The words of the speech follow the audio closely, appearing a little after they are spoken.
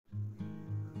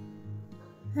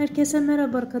Herkese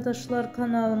merhaba arkadaşlar,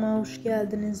 kanalıma hoş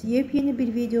geldiniz. Yepyeni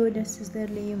bir video ile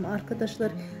sizlerleyim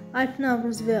arkadaşlar.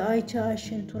 Alpnavruz ve Ayça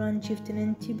Turan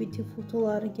çiftinin TBT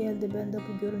fotoları geldi. Ben de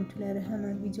bu görüntüleri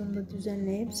hemen videomda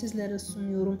düzenleyip sizlere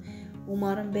sunuyorum.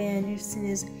 Umarım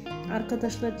beğenirsiniz.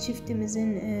 Arkadaşlar,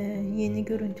 çiftimizin yeni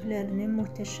görüntülerini,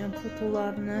 muhteşem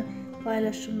fotolarını,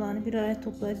 paylaşımlarını bir araya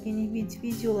toplayıp yeni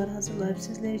videolar hazırlayıp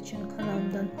sizler için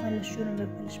kanalımdan paylaşıyorum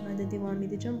ve paylaşmaya da devam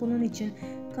edeceğim. Bunun için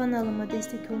kanalıma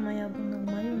destek olmayı, abone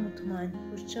olmayı unutmayın.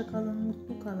 Hoşça kalın,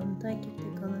 mutlu kalın,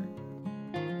 takipte kalın.